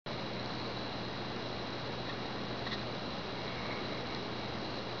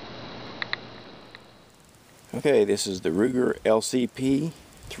Okay, this is the Ruger LCP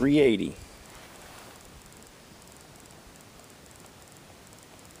 380.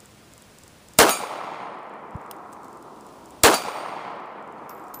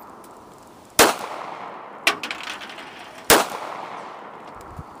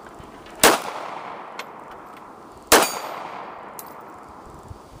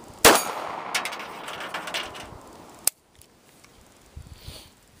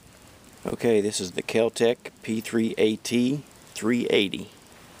 Okay, this is the Kel Tec P3AT 380.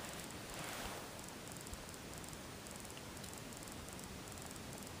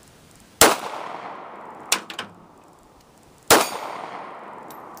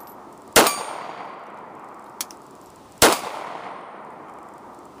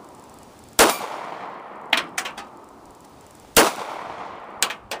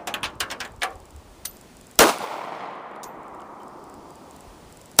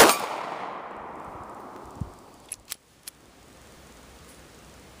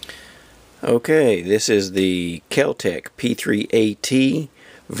 Okay, this is the Kel Tec P3AT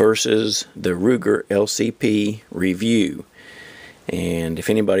versus the Ruger LCP review. And if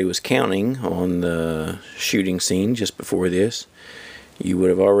anybody was counting on the shooting scene just before this, you would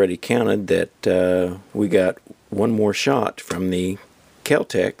have already counted that we got one more shot from the Kel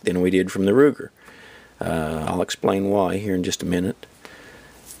Tec than we did from the Ruger. I'll explain why here in just a minute.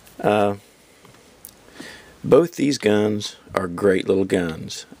 Both these guns are great little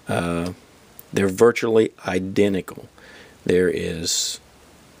guns. They're virtually identical. There is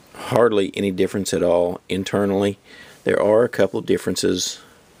hardly any difference at all internally. There are a couple differences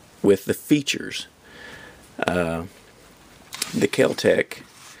with the features. The Kel Tec,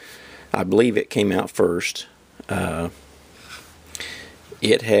 I believe it came out first. It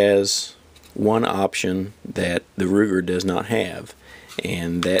has one option that the Ruger does not have,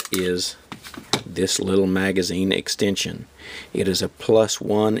 and that is this little magazine extension. It is a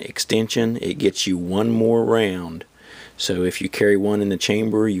 +1 extension. It gets you one more round. So if you carry one in the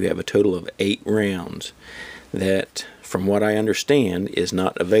chamber, you have a total of 8 rounds. That, from what I understand, is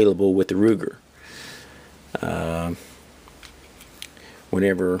not available with the Ruger.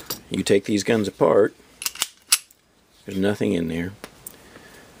 Whenever you take these guns apart, there's nothing in there.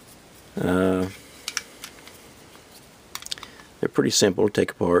 They're pretty simple to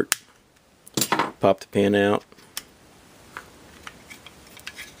take apart. Pop the pin out.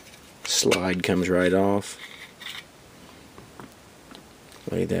 Slide comes right off.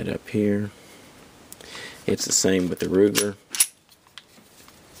 Lay that up here. It's the same with the Ruger.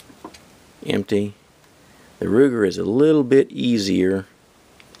 Empty. The Ruger is a little bit easier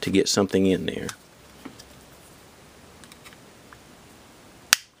to get something in there.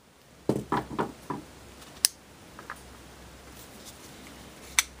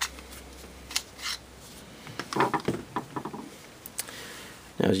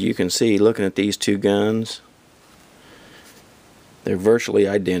 Now, as you can see, looking at these two guns, they're virtually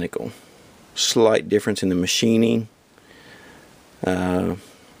identical. Slight difference in the machining as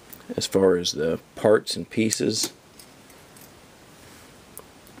far as the parts and pieces.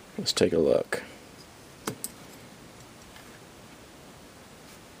 Let's take a look.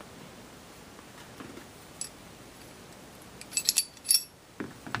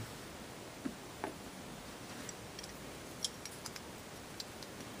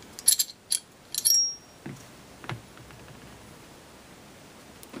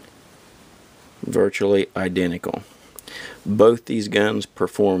 Virtually identical. Both these guns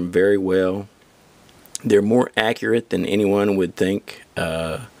perform very well. They're more accurate than anyone would think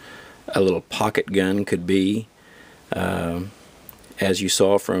a little pocket gun could be. As you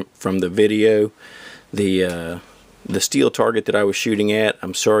saw from the video, the steel target that I was shooting at,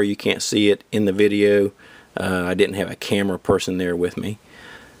 I'm sorry you can't see it in the video. I didn't have a camera person there with me.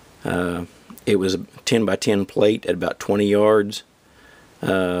 It was a 10 by 10 plate at about 20 yards.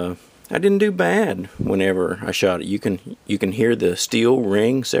 I didn't do bad whenever I shot it. You can hear the steel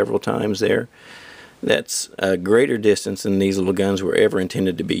ring several times there. That's a greater distance than these little guns were ever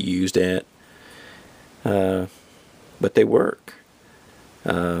intended to be used at. But they work.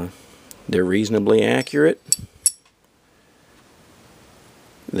 They're reasonably accurate.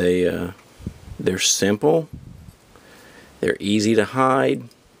 They're simple. They're easy to hide.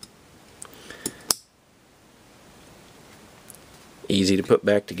 Easy to put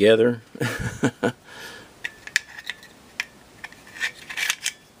back together.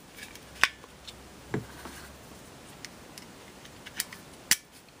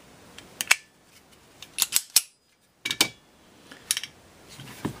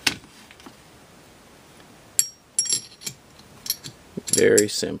 Very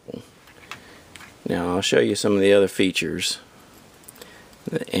simple. Now I'll show you some of the other features,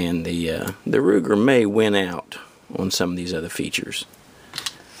 and the Ruger may win out on some of these other features.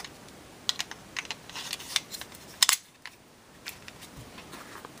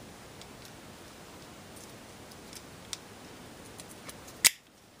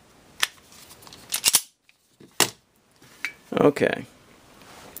 Okay,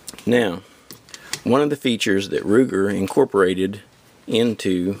 now one of the features that Ruger incorporated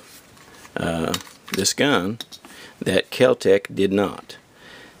into this gun that Kel Tec did not.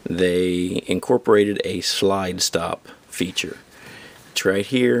 They incorporated a slide stop feature. It's right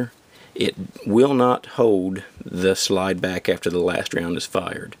here. It will not hold the slide back after the last round is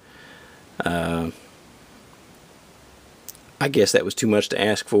fired. I guess that was too much to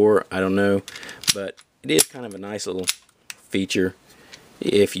ask for, I don't know, but it is kind of a nice little feature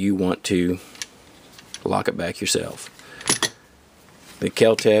if you want to lock it back yourself. The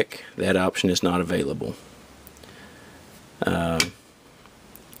Kel Tec, that option is not available.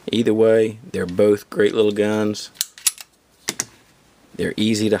 Either way, they're both great little guns. They're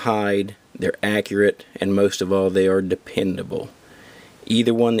easy to hide, they're accurate, and most of all, they are dependable.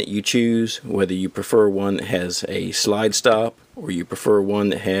 Either one that you choose, whether you prefer one that has a slide stop or you prefer one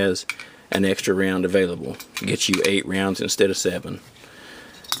that has an extra round available, gets you 8 rounds instead of 7.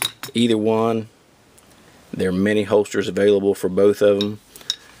 Either one, there are many holsters available for both of them.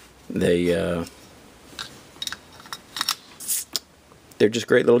 They're just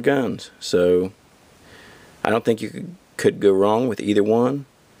great little guns, so I don't think you could go wrong with either one.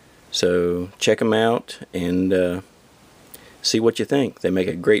 So check them out and see what you think. They make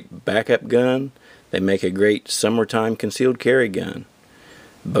a great backup gun. They make a great summertime concealed carry gun.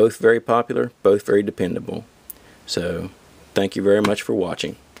 Both very popular, both very dependable. So thank you very much for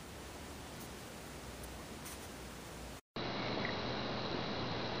watching.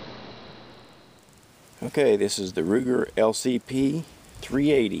 Okay, this is the Ruger LCP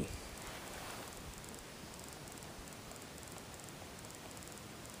 380.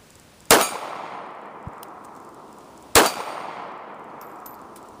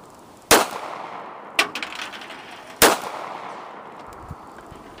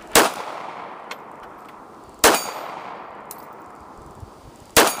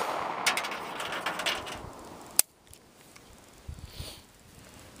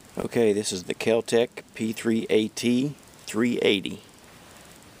 Okay, this is the Kel Tec P3AT 380.